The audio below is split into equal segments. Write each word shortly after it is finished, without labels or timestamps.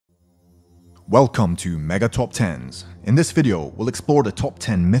Welcome to Mega Top 10s. In this video, we'll explore the top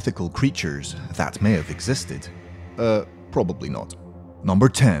 10 mythical creatures that may have existed. Probably not. Number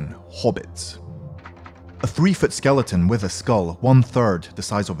 10. Hobbits. A 3-foot skeleton with a skull 1/3 the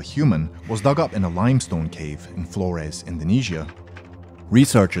size of a human was dug up in a limestone cave in Flores, Indonesia.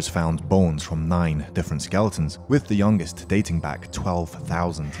 Researchers found bones from 9 different skeletons, with the youngest dating back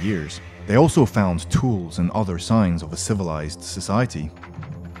 12,000 years. They also found tools and other signs of a civilized society.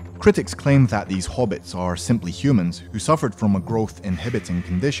 Critics claim that these hobbits are simply humans who suffered from a growth-inhibiting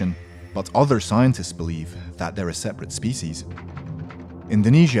condition, but other scientists believe that they're a separate species.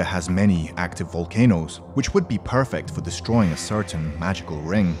 Indonesia has many active volcanoes, which would be perfect for destroying a certain magical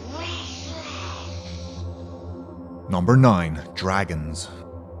ring. Number 9. Dragons.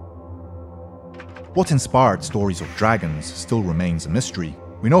 What inspired stories of dragons still remains a mystery.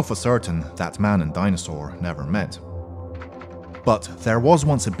 We know for certain that man and dinosaur never met. But there was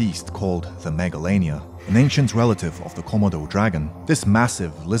once a beast called the Megalania, an ancient relative of the Komodo dragon. This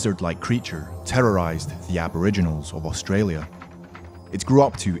massive lizard-like creature terrorized the Aboriginals of Australia. It grew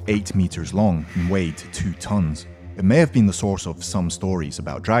up to 8 meters long and weighed 2 tons. It may have been the source of some stories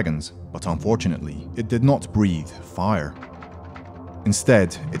about dragons, but unfortunately, it did not breathe fire.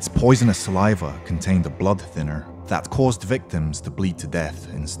 Instead, its poisonous saliva contained a blood thinner that caused victims to bleed to death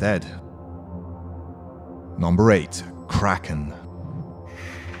instead. Number 8. Kraken.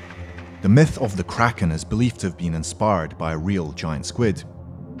 The myth of the Kraken is believed to have been inspired by a real giant squid.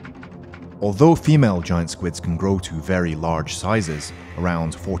 Although female giant squids can grow to very large sizes,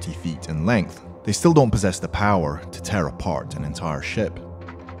 around 40 feet in length, they still don't possess the power to tear apart an entire ship.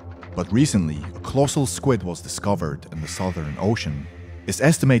 But recently, a colossal squid was discovered in the Southern Ocean. It's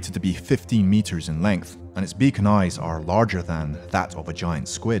estimated to be 15 meters in length, and its beak and eyes are larger than that of a giant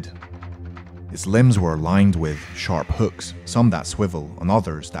squid. Its limbs were lined with sharp hooks, some that swivel and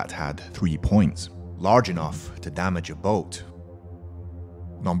others that had 3 points, large enough to damage a boat.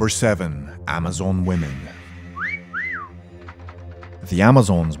 Number 7. Amazon women. The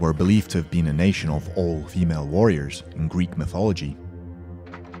Amazons were believed to have been a nation of all-female warriors in Greek mythology.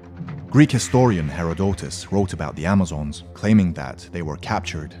 Greek historian Herodotus wrote about the Amazons, claiming that they were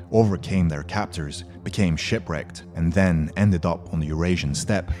captured, overcame their captors, became shipwrecked, and then ended up on the Eurasian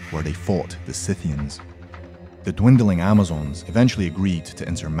steppe where they fought the Scythians. The dwindling Amazons eventually agreed to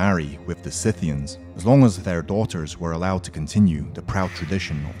intermarry with the Scythians, as long as their daughters were allowed to continue the proud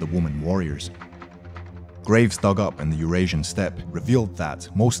tradition of the woman warriors. Graves dug up in the Eurasian steppe revealed that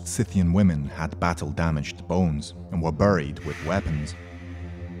most Scythian women had battle-damaged bones and were buried with weapons.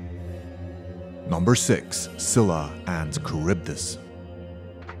 Number 6. Scylla and Charybdis.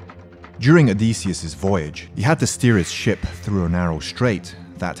 During Odysseus' voyage, he had to steer his ship through a narrow strait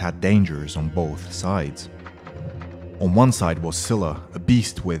that had dangers on both sides. On one side was Scylla, a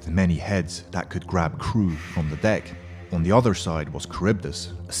beast with many heads that could grab crew from the deck. On the other side was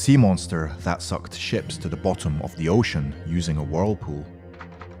Charybdis, a sea monster that sucked ships to the bottom of the ocean using a whirlpool.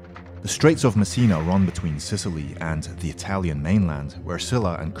 The Straits of Messina run between Sicily and the Italian mainland, where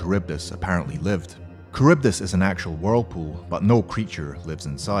Scylla and Charybdis apparently lived. Charybdis is an actual whirlpool, but no creature lives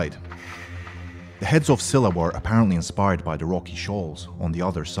inside. The heads of Scylla were apparently inspired by the rocky shoals on the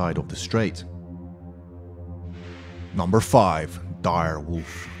other side of the strait. Number 5. Dire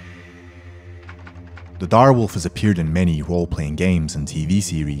Wolf. The dire wolf has appeared in many role-playing games and TV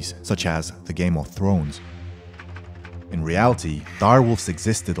series, such as The Game of Thrones. In reality, direwolves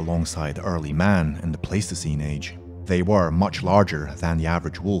existed alongside early man in the Pleistocene age. They were much larger than the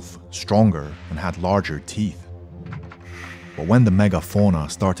average wolf, stronger, and had larger teeth. But when the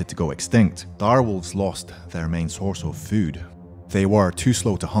megafauna started to go extinct, direwolves lost their main source of food. They were too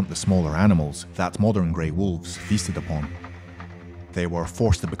slow to hunt the smaller animals that modern grey wolves feasted upon. They were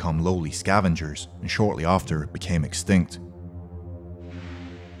forced to become lowly scavengers, and shortly after became extinct.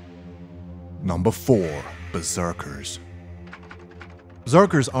 Number 4. Berserkers.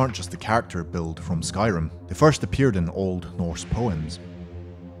 Berserkers aren't just a character build from Skyrim. They first appeared in Old Norse poems.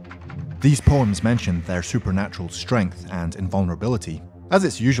 These poems mentioned their supernatural strength and invulnerability. As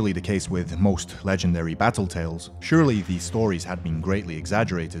it's usually the case with most legendary battle tales, surely these stories had been greatly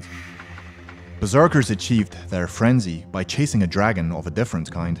exaggerated. Berserkers achieved their frenzy by chasing a dragon of a different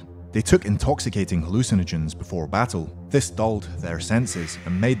kind. They took intoxicating hallucinogens before battle. This dulled their senses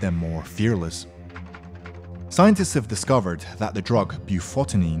and made them more fearless. Scientists have discovered that the drug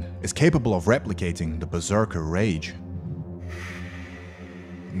bufotenine is capable of replicating the berserker rage.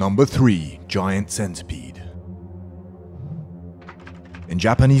 Number 3. Giant Centipede. In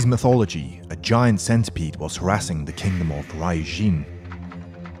Japanese mythology, a giant centipede was harassing the kingdom of Raijin.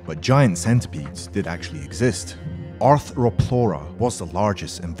 But giant centipedes did actually exist. Arthroplura was the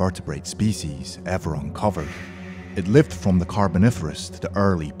largest invertebrate species ever uncovered. It lived from the Carboniferous to the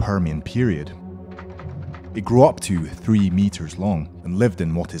early Permian period. It grew up to 3 meters long and lived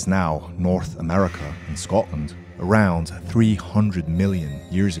in what is now North America and Scotland, around 300 million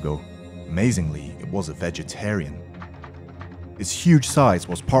years ago. Amazingly, it was a vegetarian. Its huge size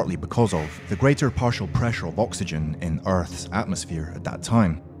was partly because of the greater partial pressure of oxygen in Earth's atmosphere at that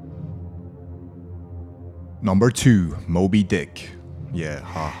time. Number 2. Moby Dick. Yeah,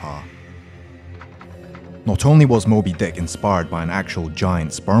 haha. Not only was Moby Dick inspired by an actual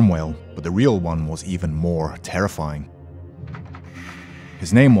giant sperm whale, but the real one was even more terrifying.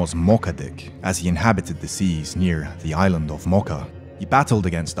 His name was Mocha Dick, as he inhabited the seas near the island of Mocha. He battled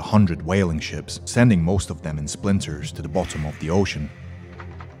against 100 whaling ships, sending most of them in splinters to the bottom of the ocean.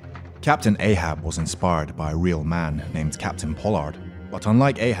 Captain Ahab was inspired by a real man named Captain Pollard, but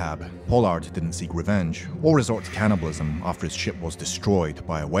unlike Ahab, Pollard didn't seek revenge or resort to cannibalism after his ship was destroyed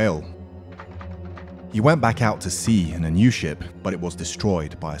by a whale. He went back out to sea in a new ship, but it was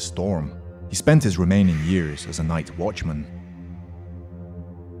destroyed by a storm. He spent his remaining years as a night watchman.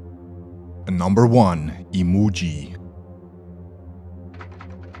 And number 1. Imuji.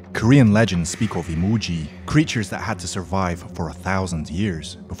 Korean legends speak of Imuji, creatures that had to survive for 1,000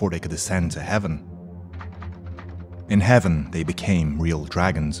 years before they could ascend to heaven. In heaven, they became real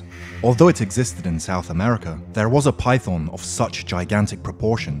dragons. Although it existed in South America, there was a python of such gigantic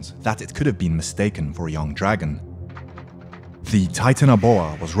proportions that it could have been mistaken for a young dragon. The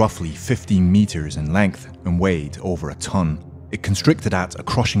Titanoboa was roughly 15 meters in length and weighed over a ton. It constricted at a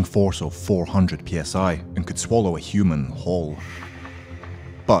crushing force of 400 psi and could swallow a human whole.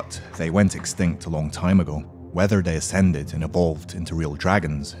 But they went extinct a long time ago. Whether they ascended and evolved into real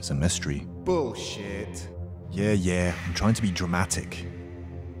dragons is a mystery. Bullshit. Yeah, I'm trying to be dramatic.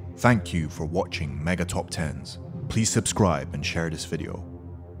 Thank you for watching Mega Top 10s. Please subscribe and share this video.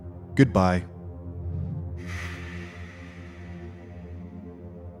 Goodbye.